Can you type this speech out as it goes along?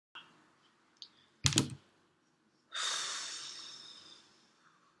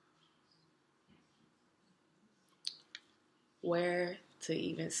Where to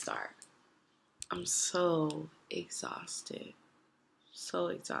even start? I'm so exhausted. So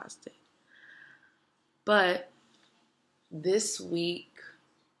exhausted. But this week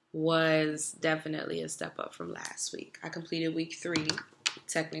was definitely a step up from last week. I completed week 3,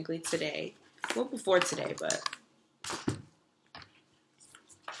 technically today. Well, before today, but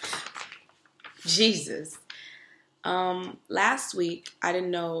Jesus. Last week, I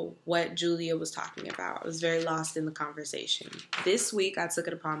didn't know what Julia was talking about. I was very lost in the conversation. This week, I took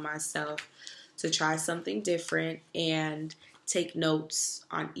it upon myself to try something different and take notes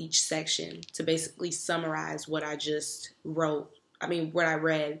on each section to basically summarize what I just wrote. What I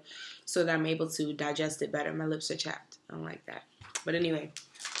read, so that I'm able to digest it better. My lips are chapped. I don't like that. But anyway,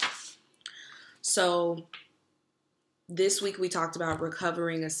 so this week we talked about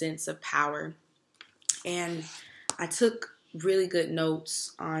recovering a sense of power. And I took really good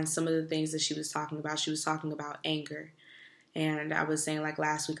notes on some of the things that she was talking about. She was talking about anger. And I was saying, like,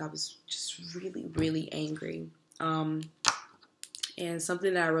 last week I was just really, really angry. And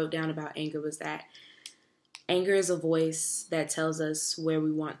something that I wrote down about anger was that anger is a voice that tells us where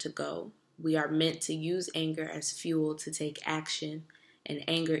we want to go. We are meant to use anger as fuel to take action. And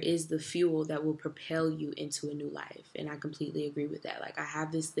anger is the fuel that will propel you into a new life. And I completely agree with that. Like, I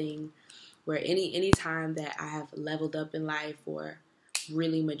have this thing where any time that I have leveled up in life or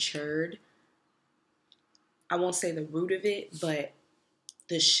really matured, I won't say the root of it, but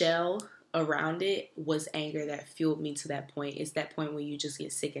the shell around it was anger that fueled me to that point. It's that point where you just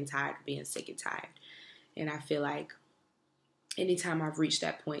get sick and tired of being sick and tired. And I feel like anytime I've reached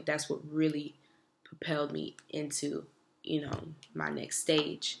that point, that's what really propelled me into, my next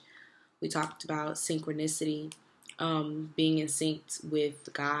stage. We talked about synchronicity. Being in sync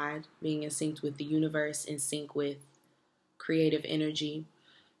with God, being in sync with the universe, in sync with creative energy.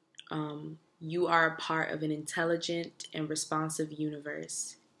 You are a part of an intelligent and responsive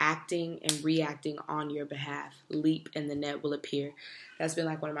universe, acting and reacting on your behalf. Leap and the net will appear. That's been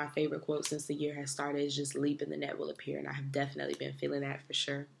like one of my favorite quotes since the year has started, is just leap and the net will appear. And I have definitely been feeling that for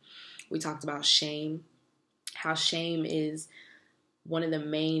sure. We talked about shame, how shame is one of the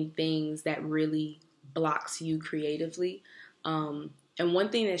main things that really blocks you creatively. And one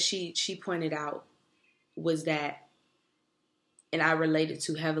thing that she pointed out was that, and I related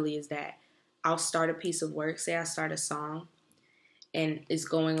to heavily, is that I'll start a piece of work, say I start a song, and it's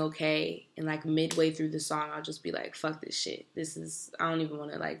going okay, and like midway through the song, I'll just be like, fuck this shit. I don't even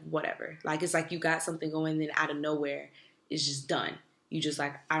want to, like, whatever. Like, it's like you got something going, then out of nowhere, it's just done. You just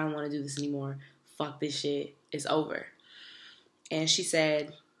like, I don't want to do this anymore. Fuck this shit. It's over. And she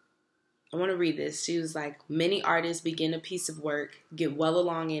said, I want to read this. She was like, many artists begin a piece of work, get well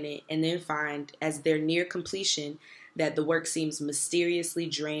along in it, and then find, as they're near completion, that the work seems mysteriously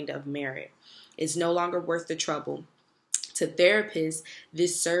drained of merit. It's no longer worth the trouble. To therapists,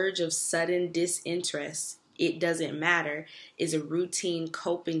 this surge of sudden disinterest, it doesn't matter, is a routine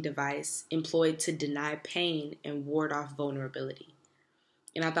coping device employed to deny pain and ward off vulnerability.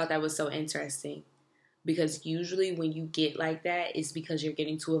 And I thought that was so interesting. Because usually when you get like that, it's because you're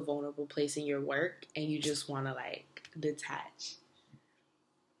getting to a vulnerable place in your work and you just want to, like, detach.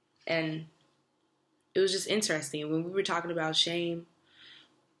 And it was just interesting. When we were talking about shame,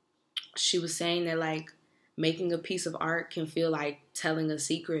 she was saying that, like, making a piece of art can feel like telling a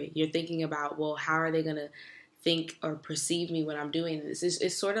secret. You're thinking about, well, how are they going to think or perceive me when I'm doing this?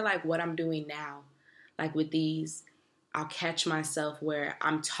 It's sort of like what I'm doing now. Like with these, I'll catch myself where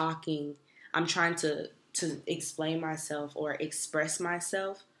I'm trying to explain myself or express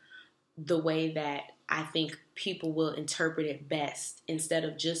myself the way that I think people will interpret it best, instead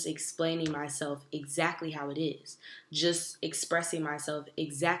of just explaining myself exactly how it is. Just expressing myself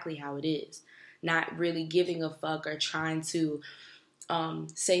exactly how it is. Not really giving a fuck or trying to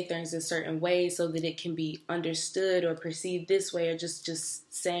say things a certain way so that it can be understood or perceived this way, or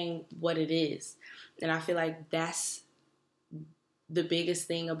just saying what it is. And I feel like that's the biggest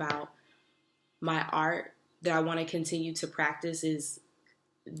thing about my art that I want to continue to practice, is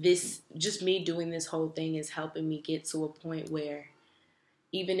this, just me doing this whole thing is helping me get to a point where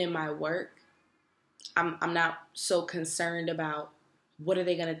even in my work, I'm not so concerned about what are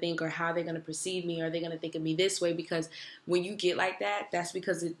they going to think or how are they going to perceive me, or are they going to think of me this way? Because when you get like that, that's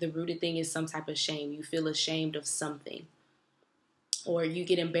because the rooted thing is some type of shame. You feel ashamed of something. Or you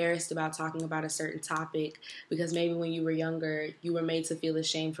get embarrassed about talking about a certain topic because maybe when you were younger, you were made to feel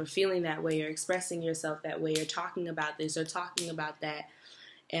ashamed for feeling that way or expressing yourself that way or talking about this or talking about that.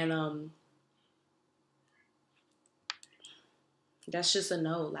 And that's just a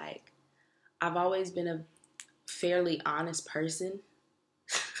no. Like, I've always been a fairly honest person.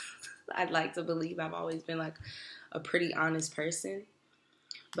 I'd like to believe I've always been like a pretty honest person.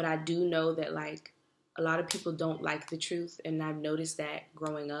 But I do know that, like, a lot of people don't like the truth. And I've noticed that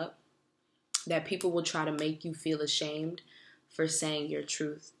growing up, that people will try to make you feel ashamed for saying your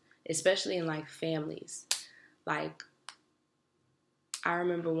truth, especially in, like, families. Like, I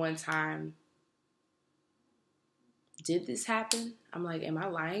remember one time, did this happen? I'm like, am I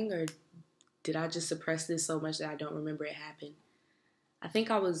lying, or did I just suppress this so much that I don't remember it happened? I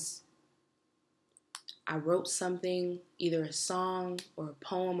think I wrote something, either a song or a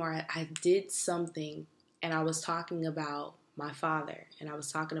poem, or I did something, and I was talking about my father, and I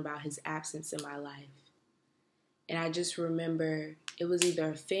was talking about his absence in my life. And I just remember it was either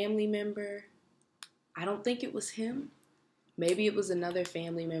a family member. I don't think it was him. Maybe it was another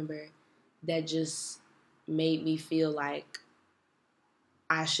family member that just made me feel like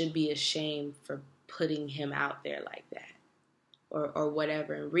I should be ashamed for putting him out there like that, or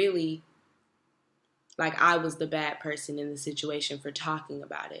whatever. And really, like, I was the bad person in the situation for talking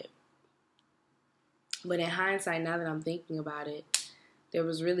about it. But in hindsight, now that I'm thinking about it, there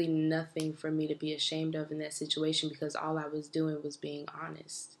was really nothing for me to be ashamed of in that situation, because all I was doing was being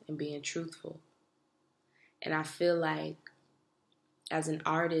honest and being truthful. And I feel like as an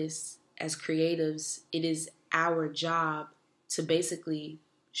artist, as creatives, it is our job to basically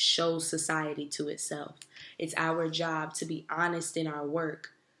show society to itself. It's our job to be honest in our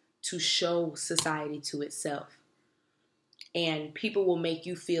work, to show society to itself. And people will make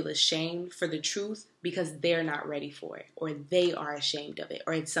you feel ashamed for the truth because they're not ready for it, or they are ashamed of it,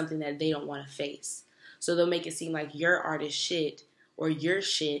 or it's something that they don't want to face. So they'll make it seem like your art is shit, or you're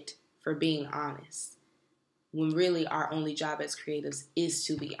shit for being honest, when really our only job as creatives is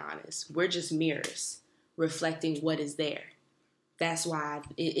to be honest. We're just mirrors reflecting what is there. That's why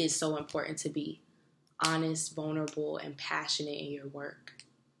it is so important to be honest, vulnerable, and passionate in your work.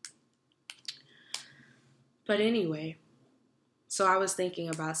 But anyway, so I was thinking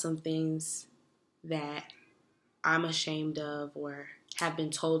about some things that I'm ashamed of, or have been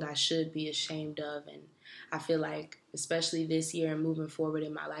told I should be ashamed of. And I feel like, especially this year and moving forward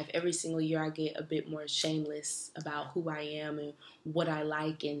in my life, every single year I get a bit more shameless about who I am and what I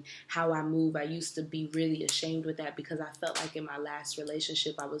like and how I move. I used to be really ashamed with that because I felt like in my last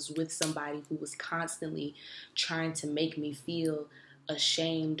relationship I was with somebody who was constantly trying to make me feel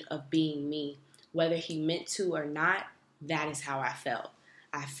ashamed of being me. Whether he meant to or not, that is how I felt.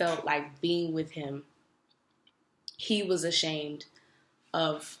 I felt like being with him, he was ashamed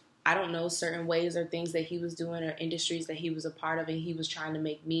of, I don't know, certain ways or things that he was doing or industries that he was a part of, and he was trying to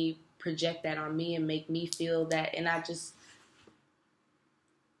make me project that on me and make me feel that. And I just,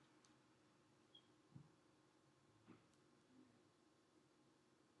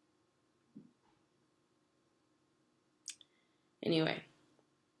 anyway,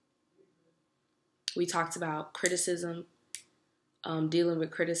 we talked about criticism, dealing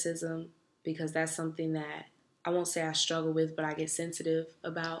with criticism, because that's something that I won't say I struggle with, but I get sensitive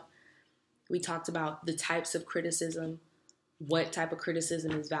about. We talked about the types of criticism, what type of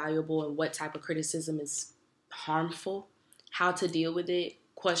criticism is valuable and what type of criticism is harmful, how to deal with it,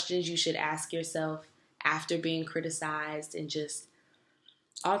 questions you should ask yourself after being criticized, and just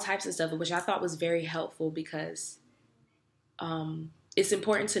all types of stuff, which I thought was very helpful, because it's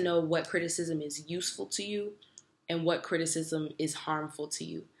important to know what criticism is useful to you and what criticism is harmful to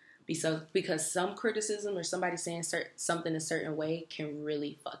you. Because some criticism or somebody saying something a certain way can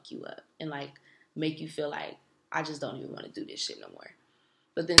really fuck you up and like make you feel like, I just don't even want to do this shit no more.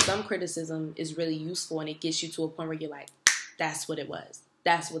 But then some criticism is really useful and it gets you to a point where you're like, that's what it was.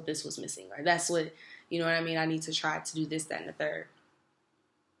 That's what this was missing. Or that's what, you know what I mean? I need to try to do this, that, and the third.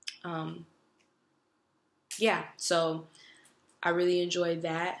 Yeah, so I really enjoyed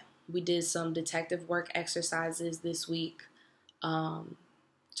that. We did some detective work exercises this week,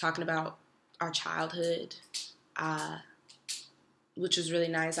 talking about our childhood, which was really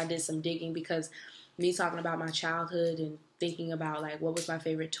nice. I did some digging, because me talking about my childhood and thinking about, like, what was my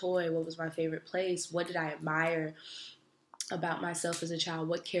favorite toy, what was my favorite place, what did I admire about myself as a child,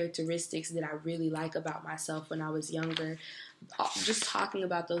 what characteristics did I really like about myself when I was younger. Just talking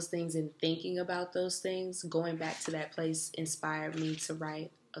about those things and thinking about those things, going back to that place, inspired me to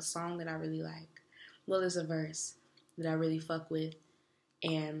write a song that I really like. Well, it's a verse that I really fuck with.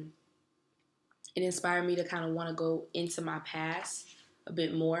 And it inspired me to kind of want to go into my past a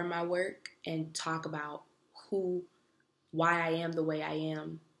bit more in my work and talk about why I am the way I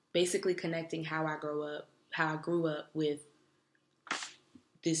am. Basically connecting how I grew up with,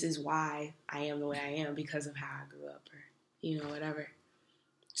 this is why I am the way I am, because of how I grew up, or, whatever.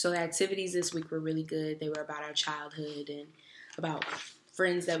 So the activities this week were really good. They were about our childhood and about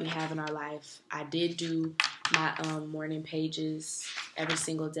friends that we have in our life. I did do my morning pages every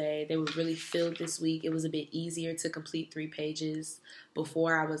single day. They were really filled this week. It was a bit easier to complete 3 pages.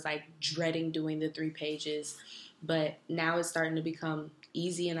 Before, I was like dreading doing the 3 pages, but now it's starting to become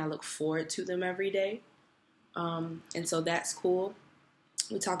easy and I look forward to them every day. And so that's cool.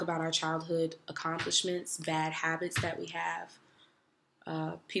 We talk about our childhood accomplishments, bad habits that we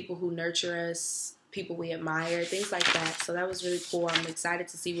have, people who nurture us, people we admire, things like that. So that was really cool. I'm excited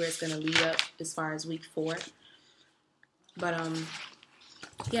to see where it's going to lead up as far as week 4. But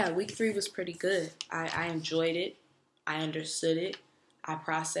yeah, week 3 was pretty good. I enjoyed it. I understood it. I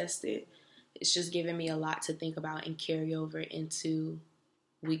processed it. It's just giving me a lot to think about and carry over into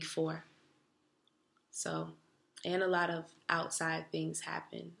week 4. So, and a lot of outside things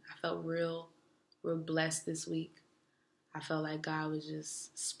happened. I felt real blessed this week. I felt like God was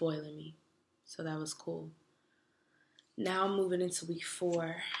just spoiling me. So that was cool. Now I'm moving into week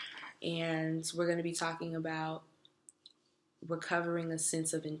 4, and we're going to be talking about recovering a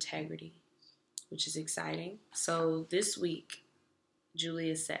sense of integrity, which is exciting. So this week,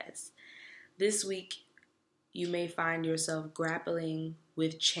 Julia says, this week you may find yourself grappling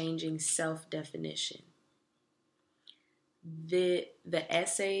with changing self-definition. The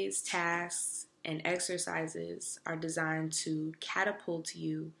essays, tasks, and exercises are designed to catapult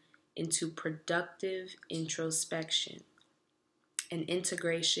you into productive introspection and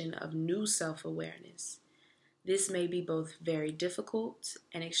integration of new self-awareness. This may be both very difficult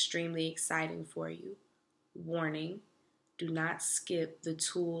and extremely exciting for you. Warning, do not skip the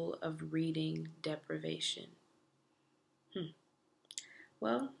tool of reading deprivation.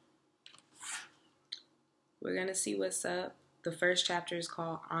 Well, we're going to see what's up. The first chapter is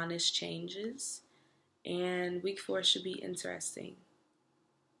called Honest Changes, and week 4 should be interesting.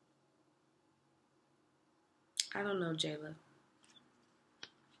 I don't know, Jayla.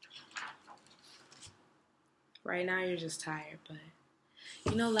 Right now you're just tired,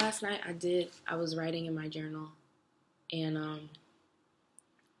 but last night I was writing in my journal, and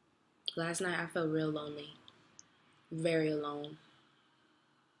last night I felt real lonely, very alone,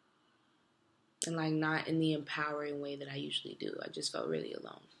 and like not in the empowering way that I usually do. I just felt really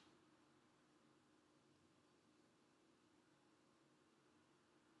alone.